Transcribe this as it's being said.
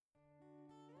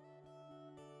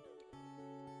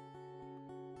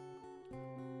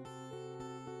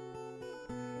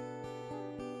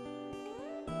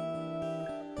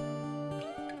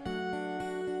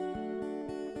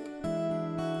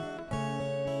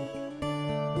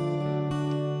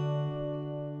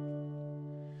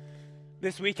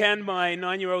This weekend, my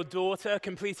 9-year-old daughter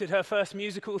completed her first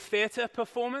musical theater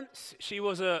performance. She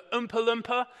was a Oompa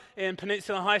Loompa in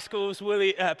Peninsula High School's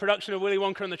production of Willy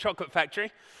Wonka and the Chocolate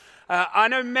Factory. I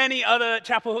know many other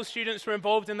Chapel Hill students were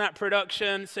involved in that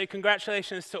production, so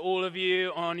congratulations to all of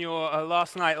you on your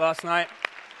last night.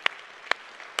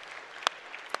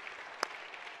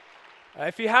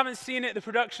 If you haven't seen it, the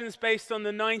production is based on the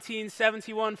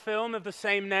 1971 film of the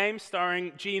same name,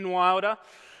 starring Gene Wilder.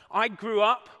 I grew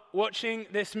up watching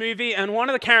this movie, and one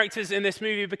of the characters in this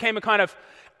movie became a kind of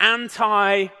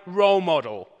anti-role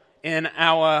model in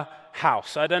our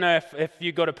house. I don't know if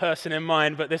you got a person in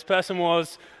mind, but this person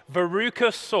was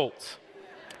Veruca Salt.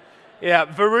 Yeah,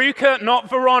 Veruca, not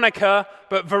Veronica,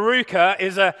 but Veruca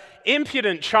is an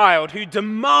impudent child who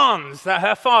demands that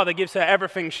her father gives her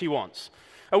everything she wants.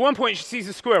 At one point, she sees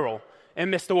a squirrel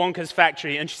in Mr. Wonka's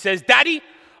factory, and she says, "Daddy,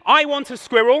 I want a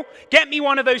squirrel. Get me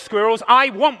one of those squirrels.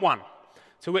 I want one."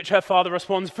 To which her father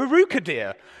responds, "Veruca,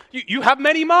 dear, you have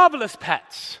many marvelous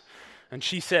pets." And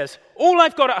she says, "All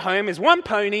I've got at home is 1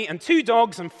 pony and 2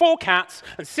 dogs and 4 cats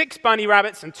and 6 bunny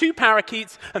rabbits and 2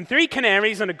 parakeets and 3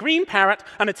 canaries and a green parrot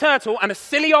and a turtle and a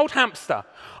silly old hamster.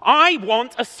 I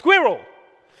want a squirrel."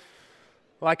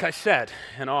 Like I said,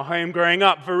 in our home growing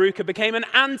up, Veruca became an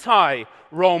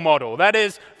anti-role model. That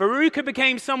is, Veruca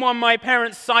became someone my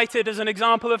parents cited as an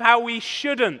example of how we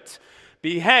shouldn't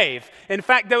behave. In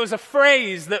fact, there was a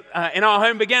phrase that in our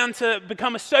home began to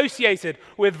become associated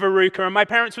with Veruca, and my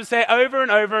parents would say it over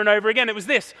and over and over again. It was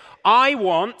this: "I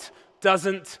want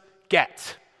doesn't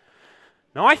get."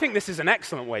 Now, I think this is an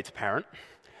excellent way to parent,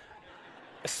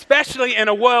 especially in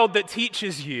a world that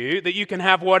teaches you that you can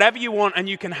have whatever you want and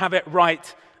you can have it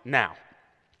right now.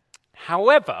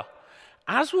 However,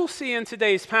 as we'll see in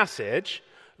today's passage,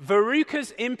 Veruca's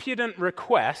impudent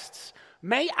requests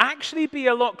may actually be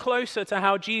a lot closer to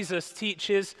how Jesus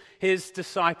teaches his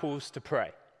disciples to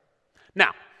pray.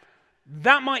 Now,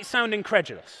 that might sound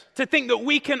incredulous, to think that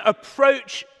we can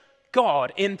approach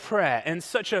God in prayer in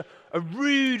such a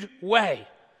rude way.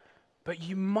 But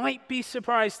you might be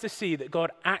surprised to see that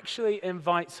God actually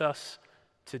invites us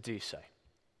to do so.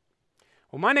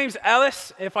 Well, my name's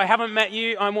Ellis. If I haven't met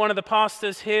you, I'm one of the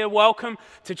pastors here. Welcome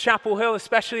to Chapel Hill,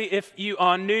 especially if you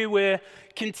are new. We're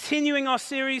continuing our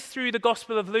series through the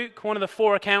Gospel of Luke, one of the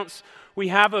 4 accounts we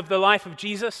have of the life of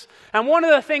Jesus. And one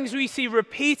of the things we see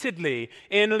repeatedly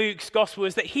in Luke's Gospel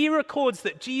is that he records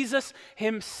that Jesus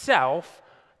himself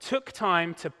took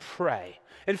time to pray.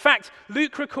 In fact,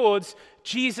 Luke records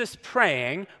Jesus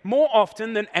praying more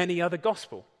often than any other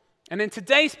gospel. And in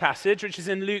today's passage, which is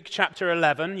in Luke chapter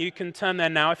 11, you can turn there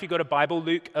now if you've got a Bible,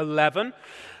 Luke 11,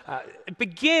 it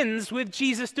begins with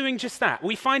Jesus doing just that.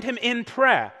 We find him in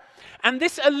prayer. And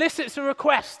this elicits a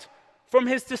request from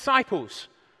his disciples,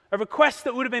 a request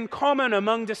that would have been common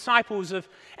among disciples of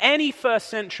any first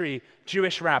century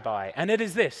Jewish rabbi. And it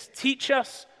is this: teach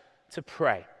us to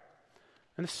pray.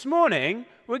 And this morning,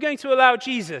 we're going to allow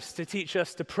Jesus to teach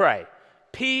us to pray.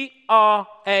 P-R-A-Y.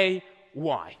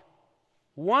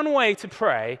 One way to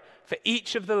pray for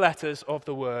each of the letters of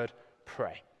the word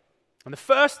pray. And the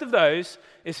first of those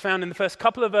is found in the first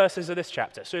couple of verses of this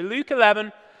chapter. So Luke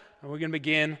 11, and we're going to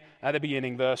begin at the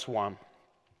beginning, verse 1.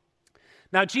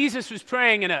 Now Jesus was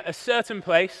praying in a certain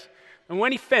place, and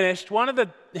when he finished, one of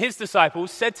his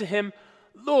disciples said to him,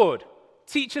 "Lord,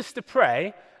 teach us to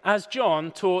pray, as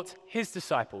John taught his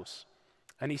disciples."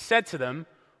 And he said to them,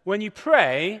 "When you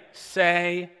pray,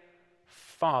 say,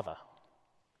 Father."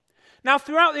 Now,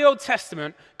 throughout the Old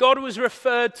Testament, God was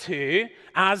referred to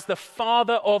as the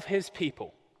Father of his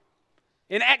people.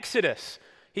 In Exodus,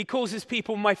 he calls his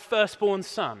people "my firstborn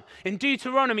son." In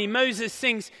Deuteronomy, Moses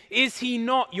sings, "Is he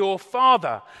not your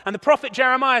father?" And the prophet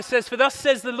Jeremiah says, "For thus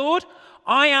says the Lord,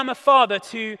 I am a father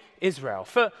to Israel."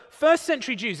 For first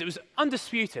century Jews, it was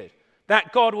undisputed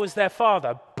that God was their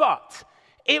father, but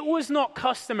it was not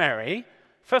customary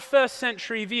for first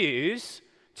century views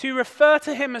to refer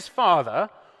to him as father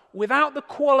without the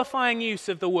qualifying use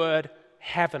of the word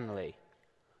heavenly.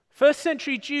 First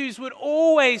century Jews would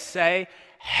always say,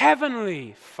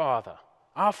 "Heavenly Father,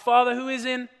 our Father who is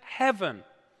in heaven."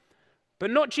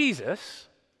 But not Jesus.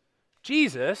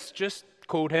 Jesus just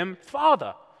called him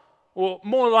Father. Or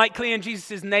more likely in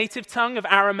Jesus' native tongue of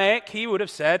Aramaic, he would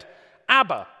have said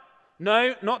Abba.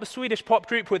 No, not the Swedish pop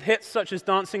group with hits such as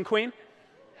Dancing Queen,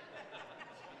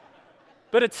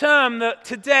 but a term that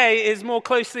today is more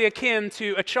closely akin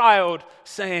to a child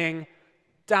saying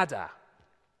Dada.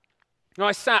 Now,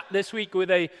 I sat this week with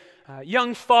a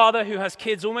young father who has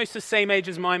kids almost the same age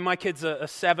as mine. My kids are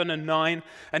 7 and 9,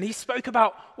 and he spoke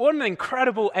about what an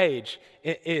incredible age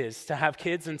it is to have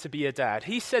kids and to be a dad.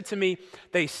 He said to me,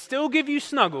 "They still give you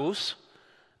snuggles,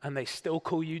 and they still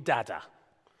call you Dada.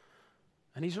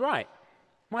 And he's right.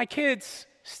 My kids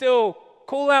still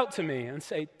call out to me and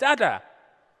say, Dada.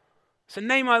 It's a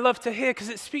name I love to hear because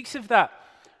it speaks of that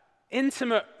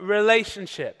intimate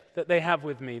relationship that they have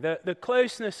with me, the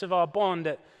closeness of our bond.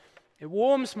 It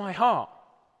warms my heart.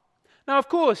 Now, of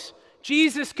course,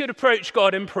 Jesus could approach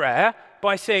God in prayer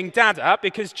by saying Dada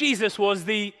because Jesus was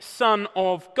the Son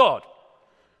of God.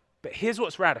 But here's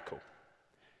what's radical.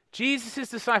 Jesus'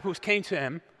 disciples came to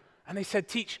him and they said,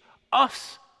 teach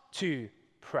us to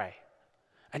pray.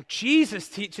 And Jesus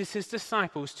teaches his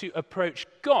disciples to approach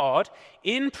God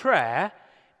in prayer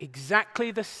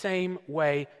exactly the same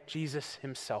way Jesus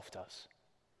himself does.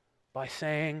 By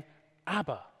saying,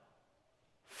 Abba,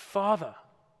 Father,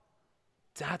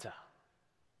 Dada.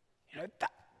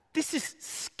 This is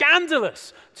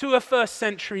scandalous to a first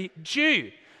century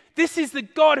Jew. This is the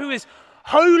God who is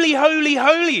holy, holy,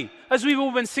 holy, as we've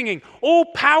all been singing, all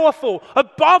powerful,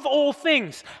 above all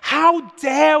things. How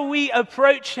dare we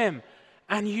approach him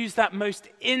and use that most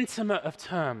intimate of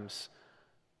terms,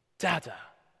 Dada.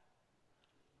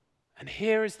 And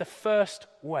here is the first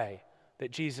way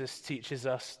that Jesus teaches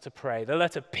us to pray. The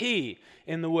letter P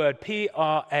in the word,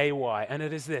 P-R-A-Y, and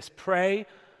it is this, pray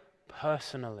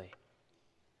personally.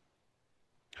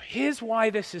 Here's why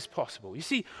this is possible. You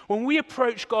see, when we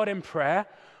approach God in prayer,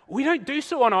 we don't do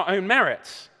so on our own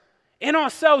merits. In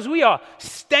ourselves, we are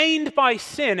stained by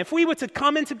sin. If we were to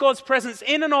come into God's presence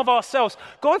in and of ourselves,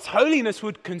 God's holiness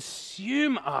would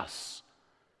consume us.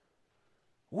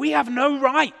 We have no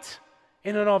right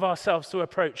in and of ourselves to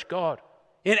approach God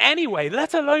in any way,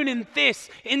 let alone in this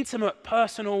intimate,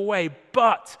 personal way.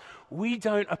 But we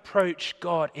don't approach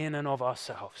God in and of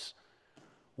ourselves.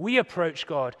 We approach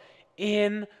God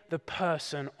in the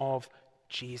person of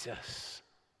Jesus.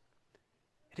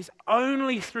 It is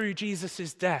only through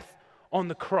Jesus' death on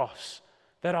the cross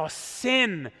that our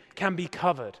sin can be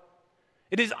covered.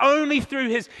 It is only through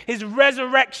his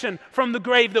resurrection from the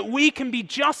grave that we can be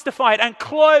justified and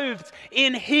clothed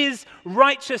in his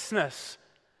righteousness.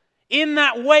 In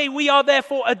that way, we are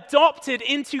therefore adopted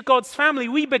into God's family.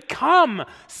 We become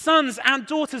sons and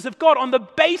daughters of God on the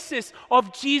basis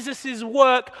of Jesus'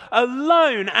 work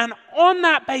alone. And on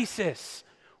that basis,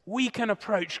 we can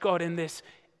approach God in this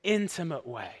intimate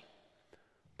way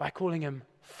by calling him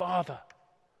Father,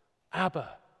 Abba,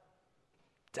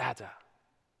 Dada.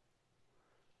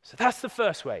 So that's the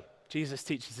first way Jesus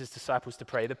teaches his disciples to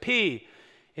pray. The P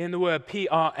in the word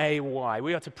P-R-A-Y.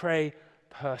 We are to pray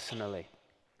personally.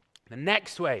 The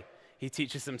next way he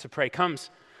teaches them to pray comes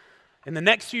in the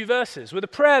next few verses with a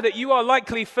prayer that you are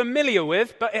likely familiar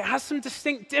with, but it has some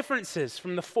distinct differences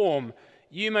from the form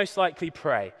you most likely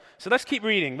pray. So let's keep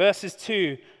reading, verses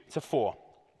 2 to 4.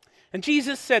 And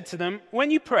Jesus said to them, when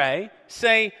you pray,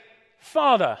 say,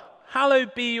 Father,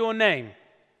 hallowed be your name.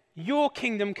 Your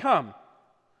kingdom come.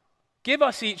 Give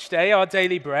us each day our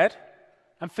daily bread,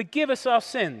 and forgive us our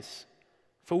sins,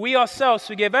 for we ourselves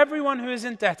forgive everyone who is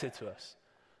indebted to us.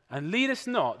 And lead us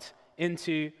not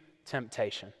into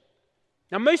temptation.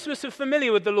 Now, most of us are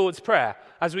familiar with the Lord's Prayer,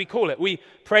 as we call it. We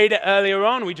prayed it earlier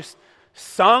on. We just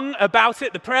sung about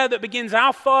it, the prayer that begins,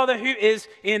 Our Father who is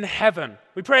in heaven.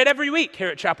 We pray it every week here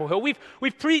at Chapel Hill.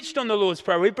 We've preached on the Lord's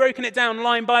Prayer. We've broken it down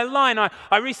line by line.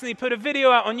 I recently put a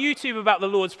video out on YouTube about the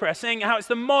Lord's Prayer, saying how it's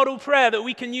the model prayer that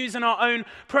we can use in our own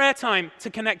prayer time to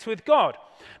connect with God.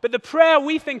 But the prayer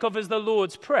we think of as the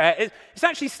Lord's Prayer is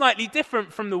actually slightly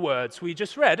different from the words we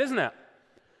just read, isn't it?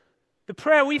 The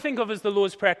prayer we think of as the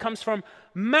Lord's Prayer comes from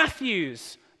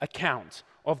Matthew's account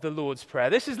of the Lord's Prayer.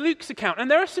 This is Luke's account, and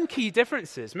there are some key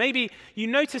differences. Maybe you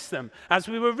noticed them as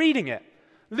we were reading it.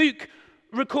 Luke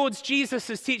records Jesus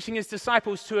as teaching his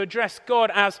disciples to address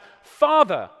God as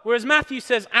Father, whereas Matthew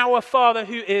says, Our Father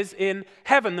who is in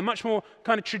heaven, the much more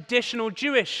kind of traditional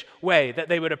Jewish way that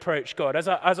they would approach God, as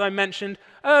I mentioned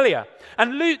earlier.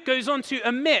 And Luke goes on to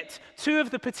omit two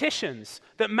of the petitions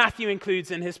that Matthew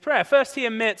includes in his prayer. First, he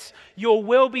omits, Your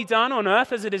will be done on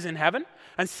earth as it is in heaven.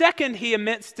 And second, he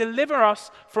omits, Deliver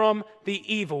us from the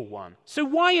evil one. So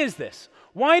why is this?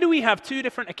 Why do we have two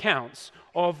different accounts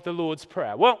of the Lord's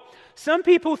Prayer? Well, some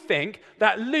people think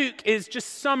that Luke is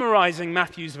just summarizing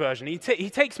Matthew's version. He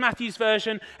takes Matthew's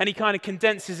version and he kind of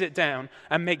condenses it down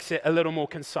and makes it a little more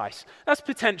concise. That's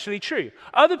potentially true.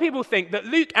 Other people think that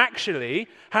Luke actually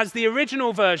has the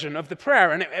original version of the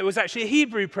prayer, and it was actually a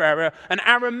Hebrew prayer, an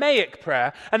Aramaic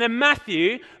prayer, and then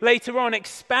Matthew later on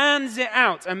expands it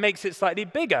out and makes it slightly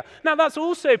bigger. Now, that's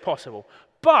also possible,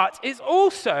 but it's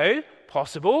also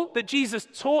possible that Jesus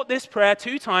taught this prayer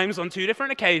 2 times on 2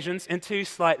 different occasions in 2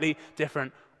 slightly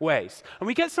different ways. And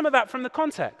we get some of that from the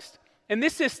context. In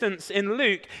this instance, in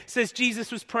Luke, it says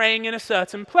Jesus was praying in a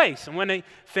certain place. And when he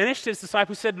finished, his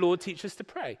disciples said, Lord, teach us to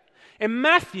pray. In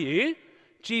Matthew,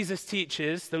 Jesus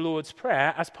teaches the Lord's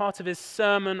Prayer as part of his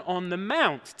Sermon on the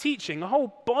Mount, teaching a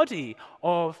whole body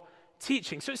of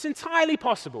teaching. So it's entirely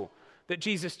possible that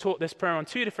Jesus taught this prayer on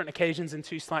two different occasions in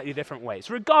two slightly different ways.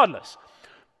 Regardless,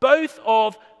 both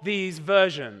of these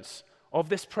versions of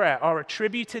this prayer are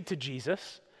attributed to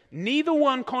Jesus. Neither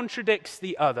one contradicts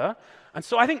the other. And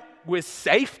so I think we're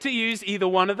safe to use either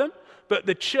one of them. But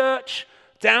the church,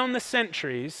 down the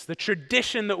centuries, the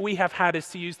tradition that we have had is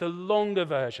to use the longer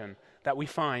version that we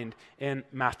find in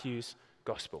Matthew's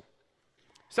gospel.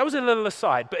 So that was a little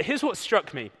aside. But here's what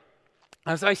struck me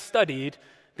as I studied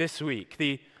this week.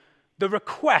 The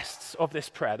requests of this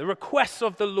prayer, the requests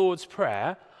of the Lord's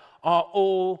Prayer are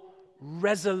all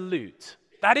resolute.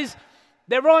 That is,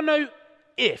 there are no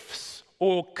ifs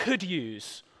or could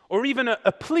use or even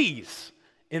a please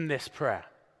in this prayer.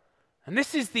 And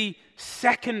this is the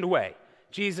second way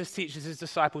Jesus teaches his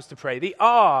disciples to pray. The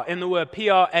R in the word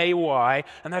P-R-A-Y,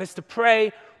 and that is to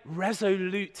pray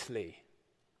resolutely.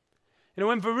 You know,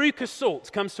 when Veruca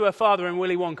Salt comes to her father in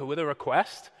Willy Wonka with a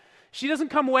request, she doesn't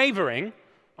come wavering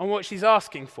on what she's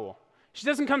asking for. She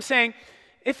doesn't come saying,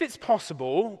 if it's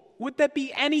possible, would there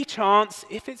be any chance,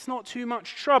 if it's not too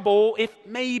much trouble, if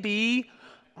maybe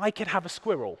I could have a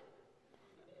squirrel?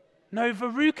 No,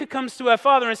 Veruca comes to her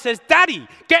father and says, Daddy,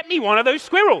 get me one of those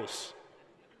squirrels.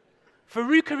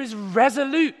 Veruca is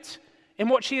resolute in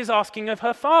what she is asking of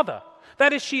her father.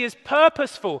 That is, she is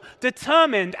purposeful,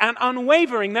 determined, and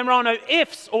unwavering. There are no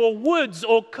ifs or woulds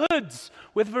or coulds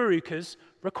with Veruca's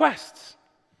requests.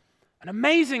 And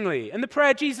amazingly, in the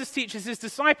prayer Jesus teaches his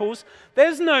disciples,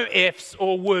 there's no ifs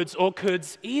or woulds or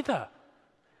coulds either.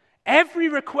 Every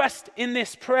request in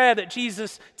this prayer that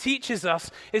Jesus teaches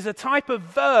us is a type of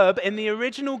verb in the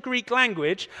original Greek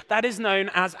language that is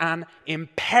known as an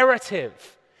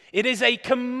imperative. It is a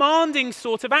commanding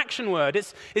sort of action word.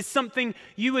 It's something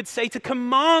you would say to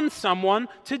command someone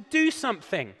to do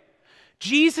something.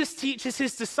 Jesus teaches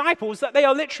his disciples that they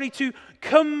are literally to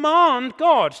command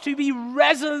God, to be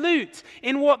resolute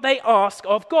in what they ask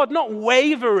of God, not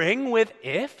wavering with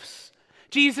ifs.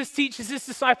 Jesus teaches his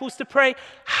disciples to pray,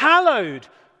 hallowed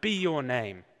be your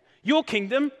name. Your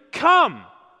kingdom come.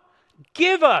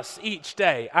 Give us each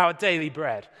day our daily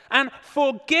bread, and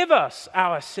forgive us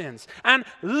our sins, and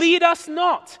lead us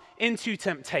not into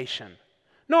temptation.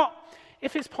 Not,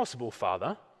 if it's possible,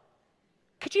 Father,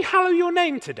 could you hallow your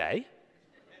name today?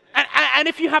 And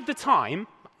if you have the time,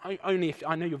 only if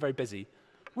I know you're very busy,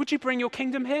 would you bring your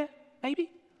kingdom here,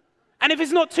 maybe? And if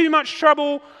it's not too much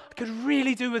trouble, I could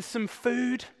really do with some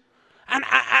food.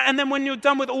 And then when you're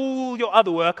done with all your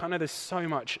other work, I know there's so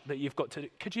much that you've got to do,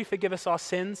 could you forgive us our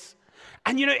sins?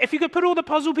 And you know, if you could put all the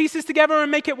puzzle pieces together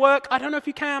and make it work, I don't know if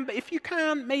you can, but if you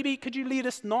can, maybe could you lead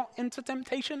us not into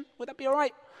temptation? Would that be all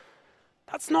right?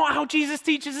 That's not how Jesus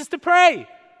teaches us to pray.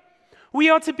 We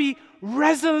are to be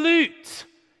resolute.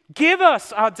 Give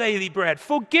us our daily bread.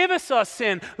 Forgive us our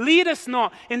sin. Lead us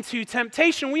not into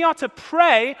temptation. We are to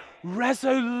pray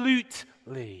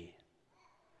resolutely.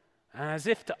 And as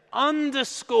if to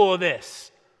underscore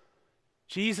this,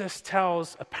 Jesus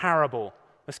tells a parable.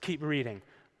 Let's keep reading,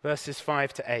 verses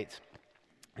 5 to 8.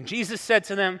 And Jesus said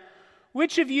to them,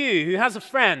 which of you who has a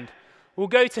friend will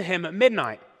go to him at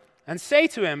midnight and say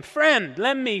to him, friend,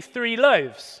 lend me 3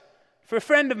 loaves, for a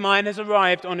friend of mine has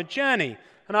arrived on a journey,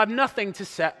 and I have nothing to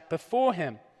set before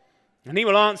him. And he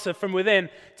will answer from within,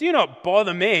 do not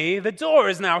bother me, the door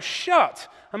is now shut,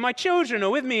 and my children are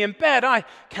with me in bed. I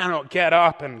cannot get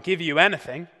up and give you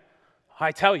anything.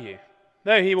 I tell you,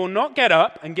 though he will not get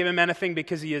up and give him anything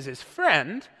because he is his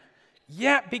friend,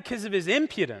 yet because of his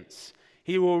impudence,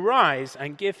 he will rise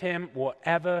and give him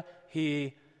whatever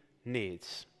he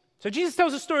needs. So Jesus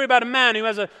tells a story about a man who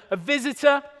has a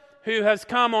visitor who has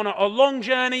come on a long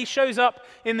journey, shows up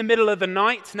in the middle of the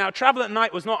night. Now, travel at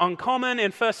night was not uncommon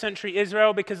in first century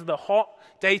Israel because of the hot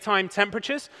daytime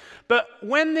temperatures. But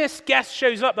when this guest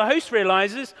shows up, the host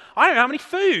realizes, I don't have any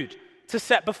food to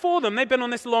set before them. They've been on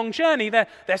this long journey. They're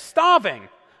starving.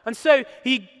 And so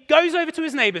he goes over to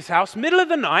his neighbor's house, middle of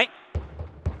the night,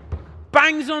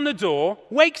 bangs on the door,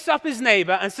 wakes up his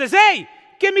neighbor and says, hey,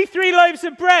 give me 3 loaves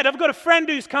of bread. I've got a friend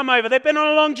who's come over. They've been on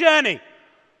a long journey.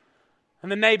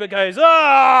 And the neighbor goes,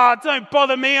 don't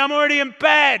bother me, I'm already in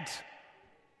bed.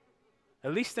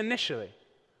 At least initially.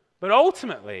 But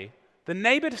ultimately, the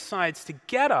neighbor decides to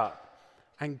get up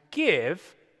and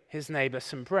give his neighbor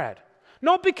some bread.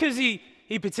 Not because he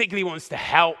particularly wants to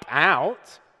help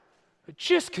out, but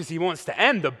just because he wants to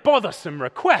end the bothersome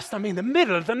request. I mean, the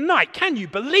middle of the night, can you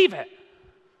believe it?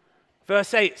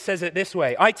 Verse 8 says it this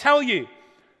way, I tell you,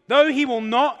 though he will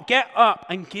not get up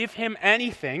and give him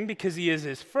anything because he is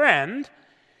his friend,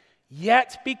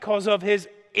 yet because of his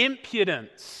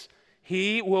impudence,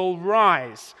 he will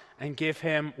rise and give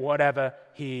him whatever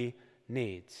he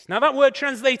needs. Now that word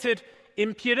translated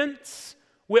impudence,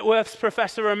 Whitworth's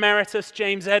Professor Emeritus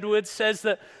James Edwards says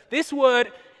that this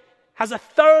word has a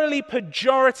thoroughly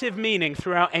pejorative meaning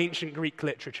throughout ancient Greek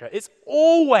literature. It's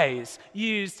always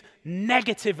used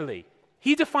negatively.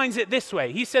 He defines it this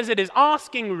way. He says it is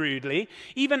asking rudely,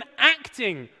 even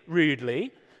acting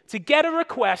rudely, to get a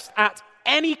request at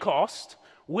any cost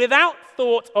without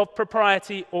thought of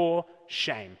propriety or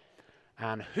shame.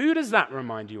 And who does that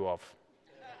remind you of?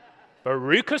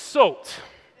 Baruch Assault.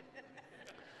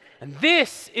 And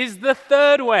this is the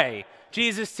third way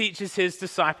Jesus teaches his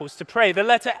disciples to pray. The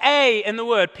letter A in the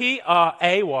word,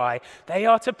 P-R-A-Y, they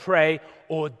are to pray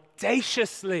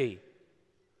audaciously.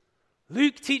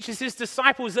 Luke teaches his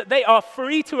disciples that they are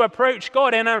free to approach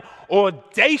God in an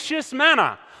audacious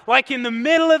manner, like in the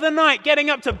middle of the night, getting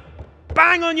up to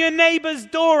bang on your neighbor's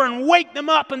door and wake them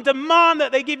up and demand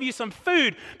that they give you some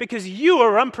food because you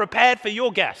are unprepared for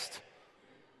your guest.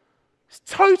 It's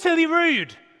totally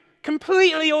rude,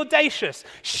 completely audacious,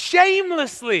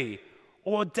 shamelessly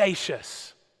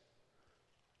audacious.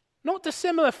 Not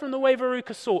dissimilar from the way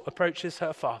Veruca Salt approaches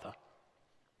her father.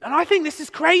 And I think this is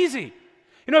crazy.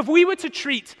 You know, if we were to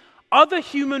treat other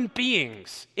human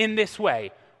beings in this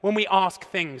way when we ask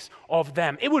things of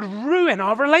them, it would ruin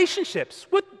our relationships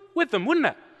with them, wouldn't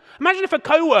it? Imagine if a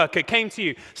coworker came to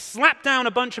you, slapped down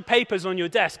a bunch of papers on your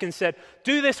desk and said,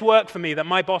 do this work for me that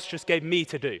my boss just gave me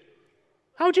to do.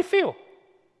 How would you feel?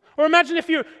 Or imagine if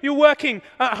you're working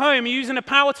at home, you're using a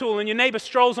power tool, and your neighbor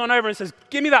strolls on over and says,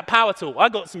 give me that power tool. I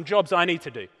got some jobs I need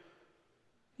to do.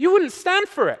 You wouldn't stand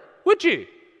for it, would you?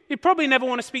 You'd probably never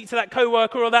want to speak to that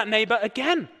coworker or that neighbor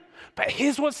again. But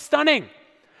here's what's stunning.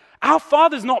 Our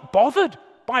Father's not bothered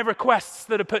by requests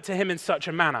that are put to him in such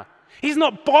a manner. He's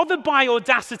not bothered by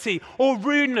audacity or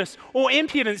rudeness or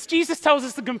impudence. Jesus tells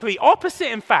us the complete opposite,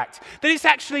 in fact, that it's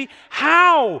actually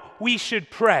how we should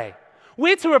pray.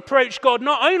 We're to approach God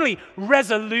not only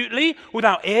resolutely,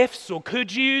 without ifs or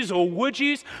could yous or would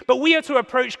yous, but we are to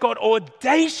approach God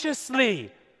audaciously,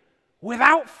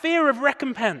 without fear of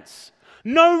recompense.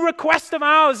 No request of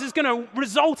ours is going to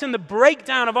result in the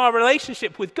breakdown of our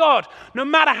relationship with God, no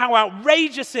matter how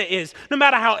outrageous it is, no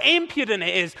matter how impudent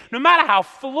it is, no matter how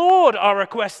flawed our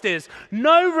request is.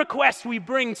 No request we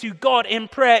bring to God in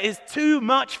prayer is too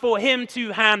much for him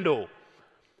to handle.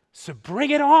 So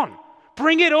bring it on.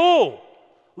 Bring it all.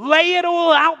 Lay it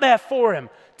all out there for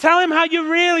him. Tell him how you're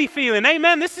really feeling.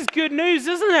 Amen. This is good news,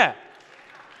 isn't it?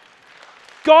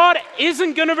 God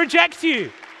isn't going to reject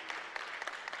you.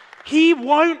 He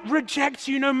won't reject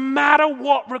you no matter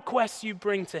what requests you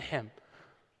bring to him.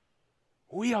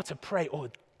 We are to pray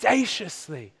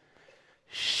audaciously,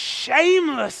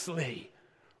 shamelessly,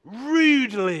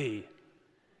 rudely,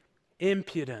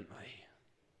 impudently.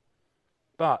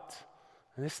 But,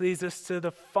 and this leads us to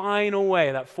the final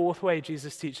way, that fourth way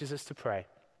Jesus teaches us to pray.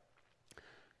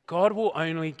 God will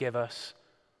only give us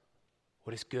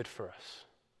what is good for us.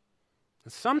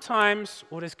 And sometimes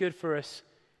what is good for us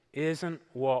isn't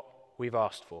what we've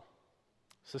asked for.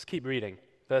 So let's keep reading,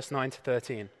 verse 9 to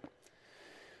 13.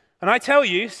 And I tell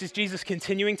you, this is Jesus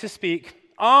continuing to speak,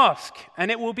 ask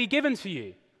and it will be given to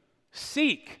you.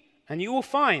 Seek and you will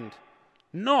find.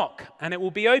 Knock and it will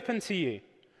be open to you.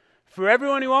 For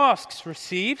everyone who asks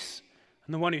receives,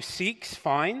 and the one who seeks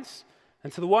finds,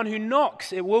 and to the one who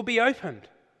knocks it will be opened.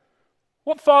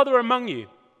 What father among you,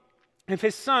 if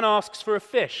his son asks for a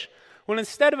fish, will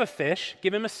instead of a fish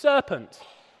give him a serpent?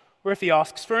 Or if he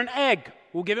asks for an egg,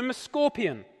 we'll give him a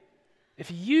scorpion.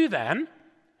 If you then,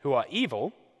 who are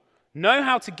evil, know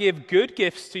how to give good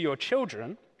gifts to your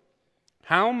children,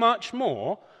 how much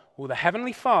more will the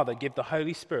Heavenly Father give the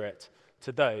Holy Spirit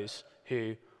to those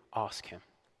who ask him?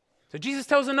 So Jesus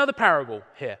tells another parable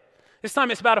here. This time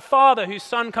it's about a father whose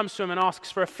son comes to him and asks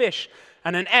for a fish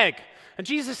and an egg. And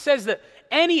Jesus says that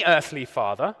any earthly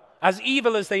father, as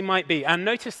evil as they might be, and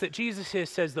notice that Jesus here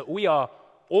says that we are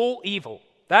all evil.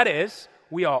 That is,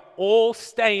 we are all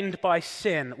stained by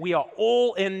sin. We are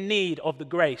all in need of the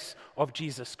grace of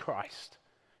Jesus Christ.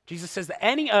 Jesus says that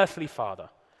any earthly father,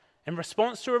 in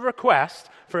response to a request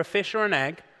for a fish or an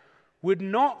egg, would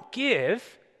not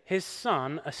give his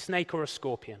son a snake or a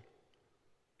scorpion.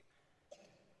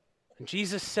 And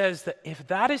Jesus says that if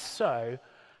that is so,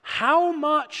 how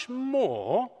much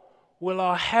more will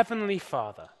our Heavenly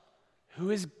Father, who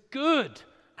is good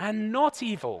and not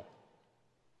evil,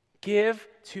 give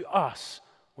to us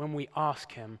when we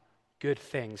ask him good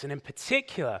things, and in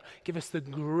particular, give us the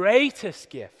greatest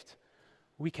gift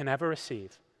we can ever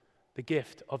receive, the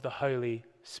gift of the Holy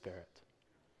Spirit.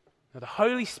 Now, the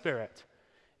Holy Spirit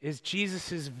is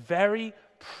Jesus' very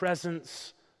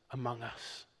presence among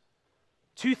us.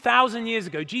 2,000 years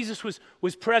ago, Jesus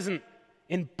was present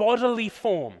in bodily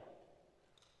form.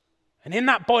 And in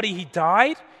that body, he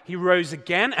died, he rose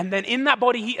again, and then in that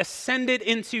body, he ascended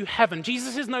into heaven.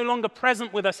 Jesus is no longer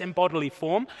present with us in bodily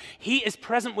form. He is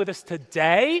present with us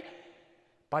today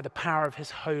by the power of his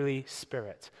Holy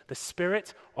Spirit, the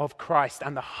Spirit of Christ.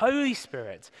 And the Holy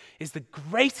Spirit is the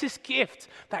greatest gift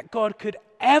that God could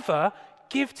ever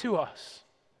give to us.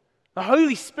 The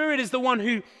Holy Spirit is the one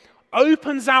who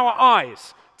opens our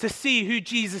eyes to see who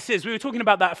Jesus is. We were talking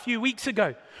about that a few weeks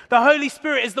ago. The Holy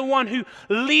Spirit is the one who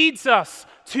leads us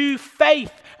to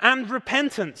faith and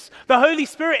repentance. The Holy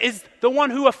Spirit is the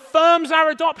one who affirms our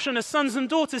adoption as sons and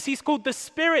daughters. He's called the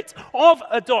Spirit of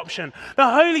adoption. The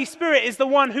Holy Spirit is the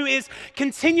one who is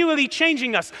continually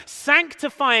changing us,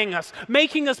 sanctifying us,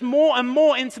 making us more and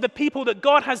more into the people that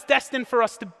God has destined for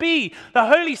us to be. The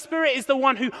Holy Spirit is the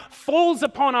one who falls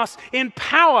upon us in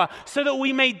power so that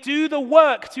we may do the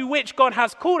work to which God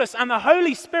has called us. And the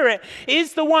Holy Spirit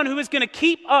is the one who is going to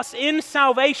keep us in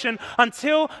salvation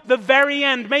until the very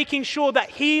end, making sure that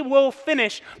he will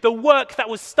finish the work that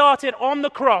was started on the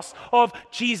cross of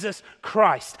Jesus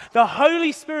Christ. The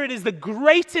Holy Spirit is the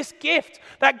greatest gift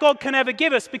that God can ever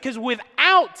give us, because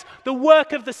without the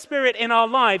work of the Spirit in our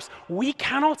lives, we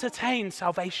cannot attain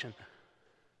salvation.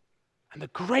 And the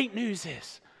great news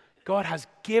is God has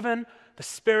given the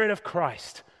Spirit of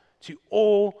Christ to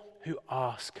all who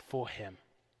ask for him.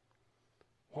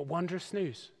 What wondrous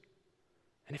news.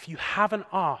 And if you haven't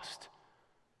asked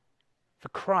for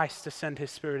Christ to send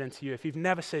his Spirit into you, if you've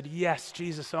never said, yes,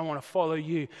 Jesus, I want to follow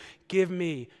you, give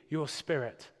me your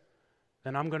Spirit,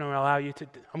 then I'm going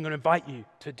to invite you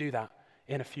to do that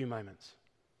in a few moments.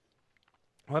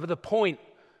 However, the point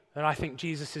that I think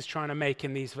Jesus is trying to make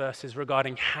in these verses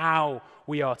regarding how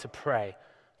we are to pray,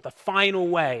 the final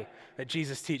way that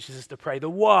Jesus teaches us to pray, the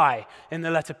why in the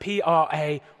letter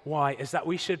P-R-A-Y, is that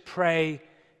we should pray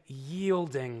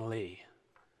yieldingly.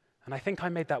 And I think I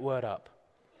made that word up.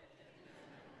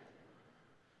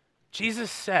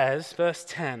 Jesus says, verse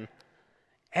 10,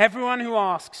 everyone who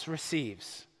asks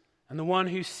receives, and the one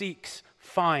who seeks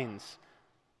finds,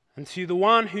 and to the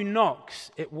one who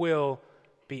knocks it will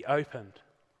be opened.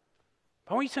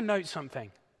 I want you to note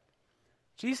something.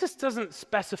 Jesus doesn't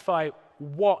specify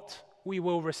what we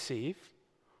will receive,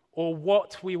 or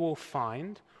what we will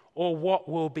find, or what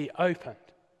will be opened.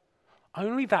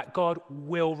 Only that God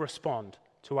will respond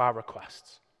to our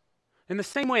requests. In the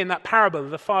same way, in that parable of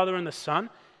the father and the son,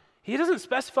 he doesn't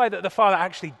specify that the father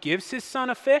actually gives his son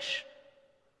a fish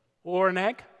or an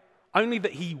egg, only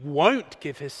that he won't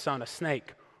give his son a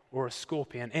snake or a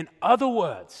scorpion. In other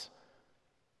words,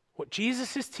 what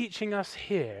Jesus is teaching us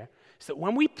here is that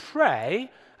when we pray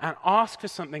and ask for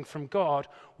something from God,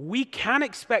 we can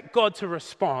expect God to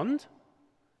respond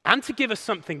and to give us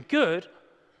something good,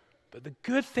 but the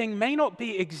good thing may not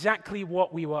be exactly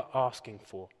what we were asking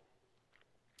for.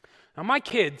 Now, my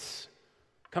kids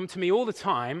come to me all the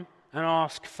time and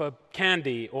ask for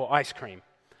candy or ice cream.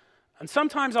 And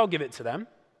sometimes I'll give it to them,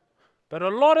 but a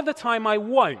lot of the time I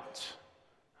won't.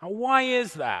 Now, why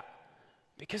is that?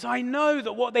 Because I know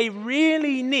that what they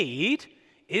really need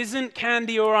isn't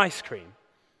candy or ice cream.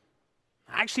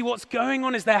 Actually, what's going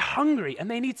on is they're hungry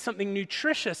and they need something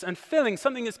nutritious and filling,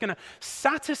 something that's going to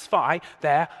satisfy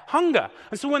their hunger.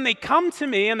 And so when they come to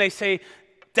me and they say,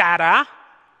 Dada,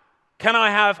 can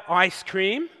I have ice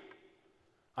cream?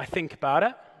 I think about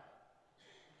it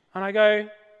and I go,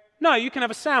 no, you can have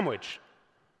a sandwich.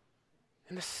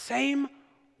 In the same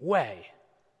way,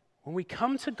 when we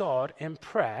come to God in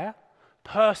prayer,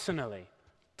 personally,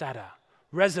 Dada,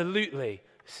 resolutely,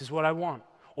 this is what I want.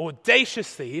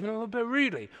 Audaciously, even a little bit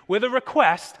rudely, with a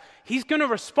request, he's going to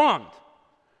respond.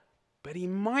 But he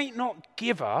might not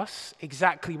give us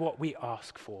exactly what we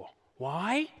ask for.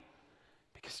 Why?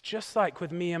 Because just like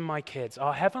with me and my kids,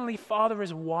 our Heavenly Father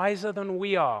is wiser than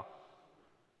we are.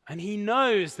 And he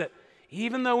knows that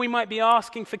even though we might be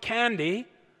asking for candy,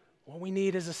 what we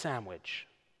need is a sandwich.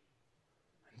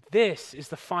 And this is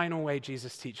the final way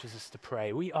Jesus teaches us to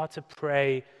pray. We are to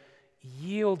pray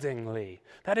yieldingly.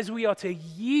 That is, we are to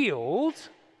yield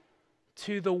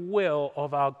to the will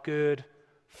of our good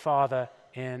Father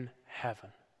in heaven.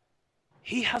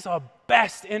 He has our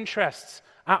best interests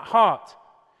at heart.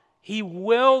 He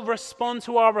will respond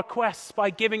to our requests by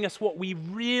giving us what we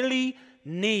really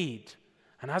need.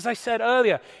 And as I said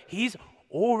earlier, he's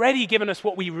already given us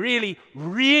what we really,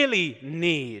 really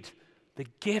need, the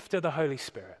gift of the Holy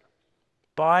Spirit.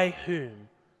 by whom,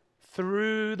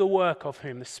 through the work of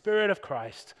whom, the Spirit of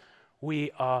Christ, we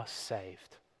are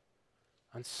saved.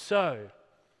 And so,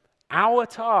 our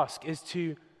task is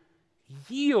to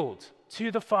yield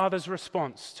to the Father's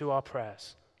response to our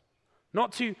prayers.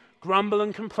 Not to grumble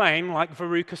and complain like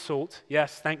Veruca Salt.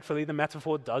 Yes, thankfully the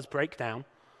metaphor does break down.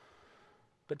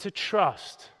 But to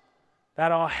trust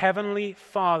that our Heavenly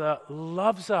Father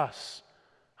loves us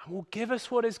and will give us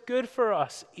what is good for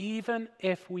us, even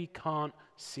if we can't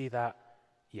see that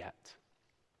yet.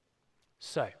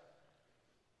 So,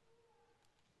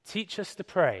 teach us to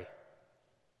pray.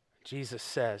 Jesus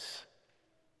says,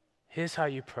 here's how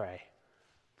you pray.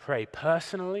 Pray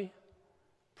personally,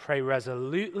 pray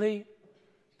resolutely,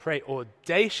 pray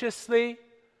audaciously,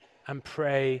 and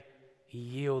pray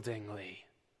yieldingly.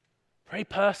 Pray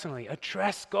personally.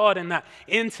 Address God in that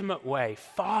intimate way.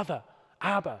 Father,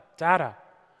 Abba, Dada.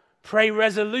 Pray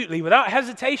resolutely, without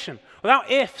hesitation, without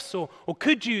ifs or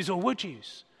could yous or would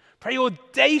yous. Pray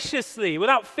audaciously,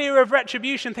 without fear of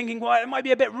retribution, thinking, well, it might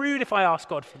be a bit rude if I ask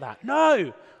God for that.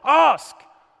 No, ask.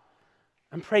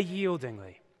 And pray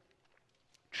yieldingly,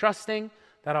 trusting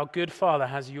that our good Father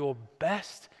has your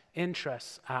best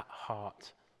interests at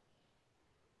heart.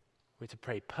 We're to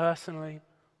pray personally,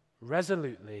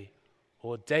 resolutely,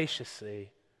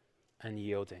 audaciously, and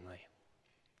yieldingly.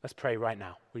 Let's pray right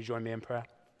now. Will you join me in prayer?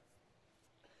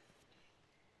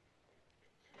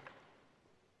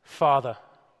 Father,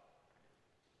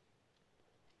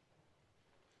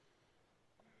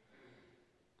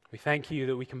 we thank you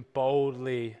that we can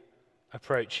boldly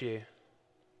approach you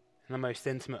in the most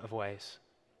intimate of ways.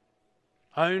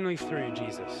 Only through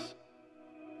Jesus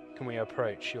can we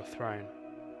approach your throne.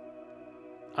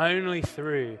 Only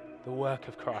through the work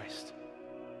of Christ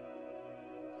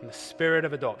and the Spirit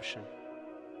of adoption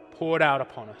poured out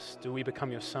upon us do we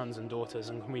become your sons and daughters,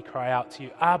 and can we cry out to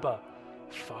you, Abba,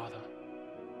 Father.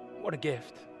 What a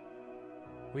gift.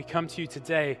 We come to you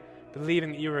today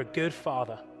believing that you're a good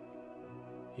Father.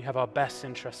 You have our best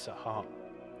interests at heart.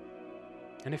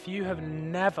 And if you have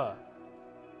never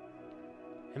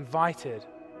invited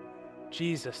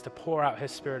Jesus to pour out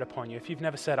his Spirit upon you, if you've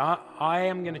never said, I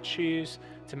am going to choose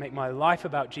to make my life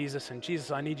about Jesus, and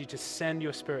Jesus, I need you to send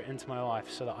your Spirit into my life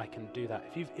so that I can do that.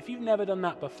 If you've never done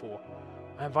that before,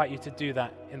 I invite you to do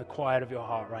that in the quiet of your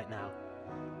heart right now.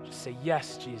 Just say,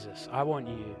 yes, Jesus, I want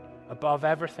you above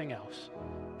everything else.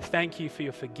 Thank you for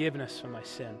your forgiveness for my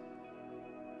sin.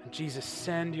 And Jesus,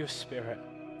 send your Spirit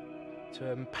to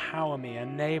empower me,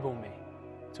 enable me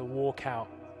to walk out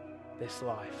this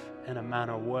life in a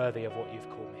manner worthy of what you've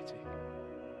called me to.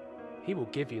 He will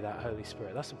give you that Holy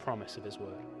Spirit. That's a promise of his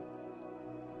word.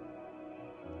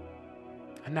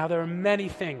 And now there are many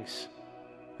things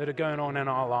that are going on in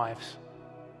our lives.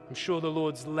 I'm sure the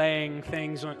Lord's laying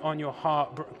things on your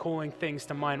heart, calling things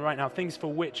to mind right now, things for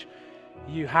which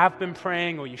you have been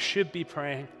praying or you should be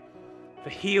praying, for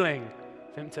healing,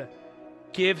 for him to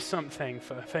give something,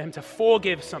 for him to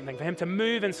forgive something, for him to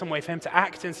move in some way, for him to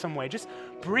act in some way. Just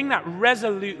bring that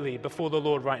resolutely before the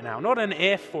Lord right now. Not an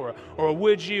if or a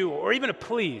would you or even a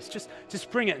please.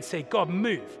 Just bring it and say, God,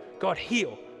 move. God,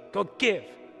 heal. God, give.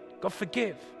 God,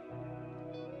 forgive.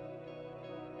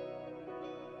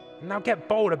 Now get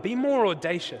bolder. Be more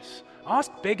audacious. Ask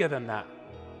bigger than that.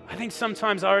 I think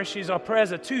sometimes our issues, our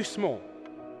prayers are too small.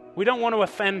 We don't want to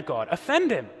offend God. Offend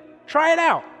him. Try it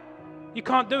out. You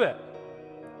can't do it.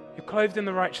 You're clothed in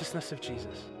the righteousness of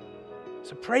Jesus.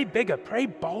 So pray bigger. Pray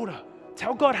bolder.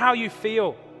 Tell God how you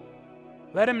feel.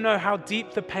 Let him know how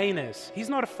deep the pain is. He's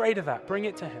not afraid of that. Bring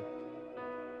it to him.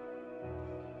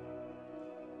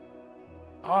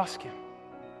 Ask him.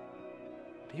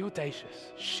 Be audacious,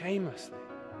 shamelessly.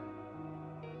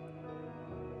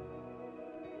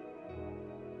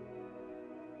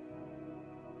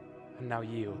 And now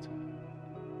yield.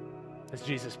 As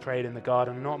Jesus prayed in the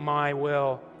garden, not my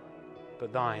will,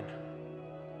 but thine.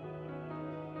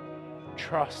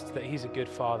 Trust that he's a good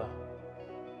Father.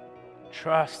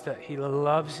 Trust that he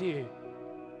loves you.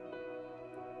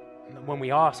 And that when we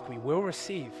ask, we will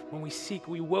receive. When we seek,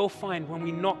 we will find. When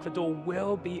we knock, the door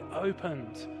will be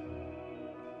opened.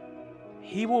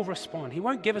 He will respond. He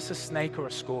won't give us a snake or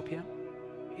a scorpion.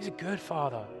 He's a good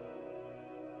Father.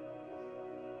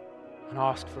 And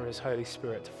ask for his Holy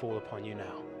Spirit to fall upon you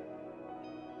now.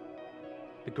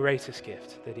 The greatest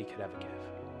gift that he could ever give.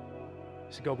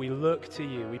 So God, we look to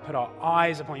you. We put our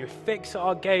eyes upon you. Fix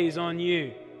our gaze on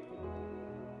you.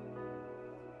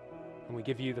 And we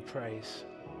give you the praise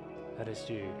that is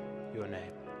due your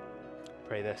name.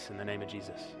 Pray this in the name of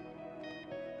Jesus.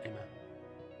 Amen.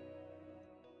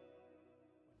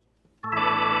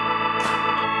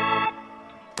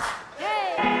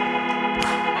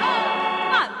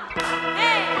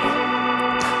 Hey!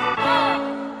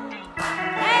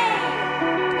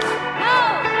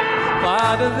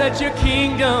 Father, let your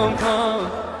kingdom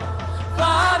come.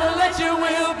 Father, let your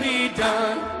will be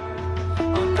done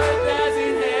on earth as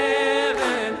in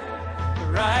heaven,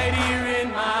 right here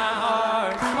in my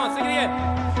heart. Come on, sing it again.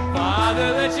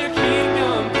 Father, let your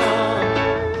kingdom come.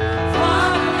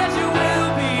 Father, let your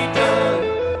will be done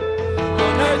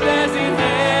on earth as in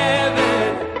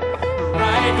heaven,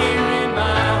 right here in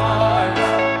my heart.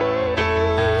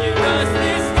 Give us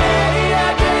this day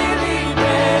our daily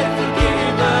bread.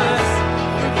 Forgive us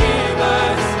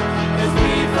as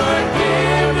we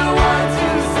forgive the ones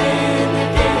who sin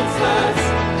against us.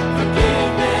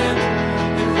 Forgive them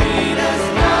and lead us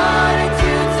not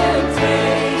into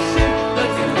temptation, but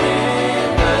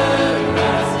deliver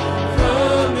us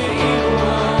from the evil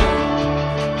one.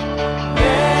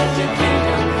 Let your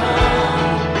kingdom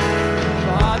come.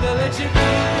 Father, let your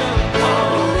kingdom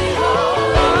come.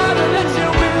 Father, let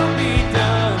your will be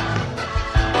done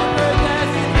on earth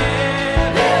as in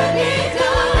heaven,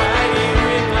 right here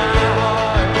in my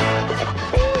heart.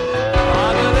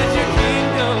 Father, let your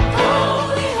kingdom come.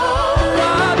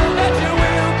 Father, let your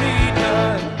will be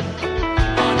done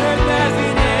on earth as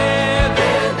in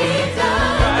heaven,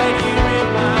 right here in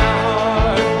my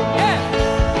heart. Yeah.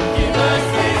 Give us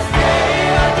this day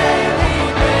our daily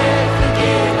bread.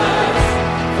 Forgive us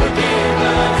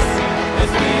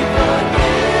as we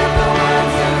forgive the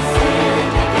ones who sin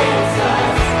against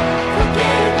us.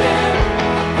 Forgive them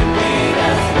and lead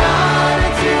us not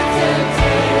into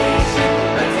temptation,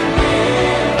 but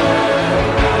deliver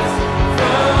us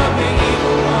from the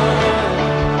evil one.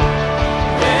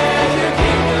 Let your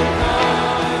kingdom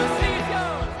come. Sing it,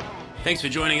 yours. Thanks for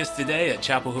joining us today at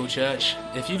Chapel Hill Church.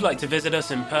 If you'd like to visit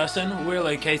us in person, we're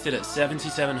located at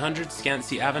 7700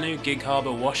 Scansey Avenue, Gig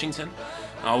Harbor, Washington.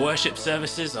 Our worship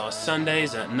services are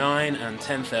Sundays at 9 and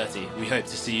 10:30. We hope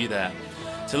to see you there.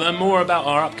 To learn more about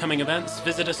our upcoming events,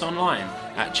 visit us online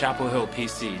at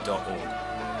chapelhillpc.org.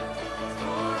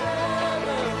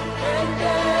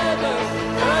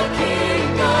 The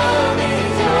kingdom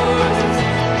is yours.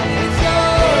 It's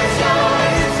yours,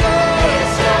 yours,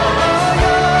 yours,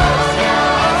 yours,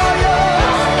 yours.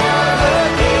 The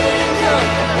kingdom,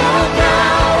 the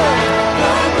power,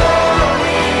 the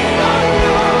glory are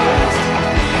yours.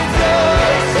 It's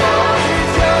yours, yours,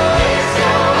 yours,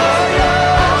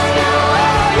 yours,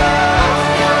 yours,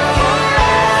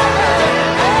 forever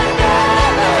and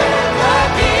ever. The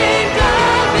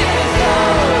kingdom is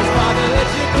yours. Father, let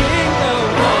your kingdom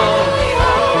come.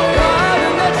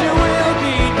 Father, let your will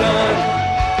be done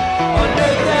on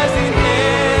earth as in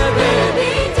heaven,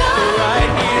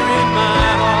 right here in my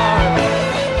heart.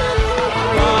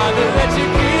 Father, let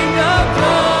your kingdom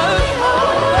come.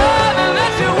 Father,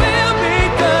 let your will be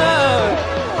done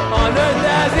on earth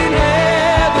as in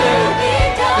heaven,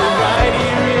 right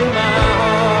here in my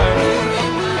heart.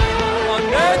 On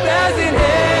earth as in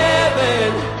heaven,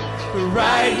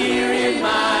 right here in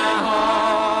my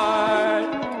heart.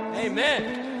 Amen.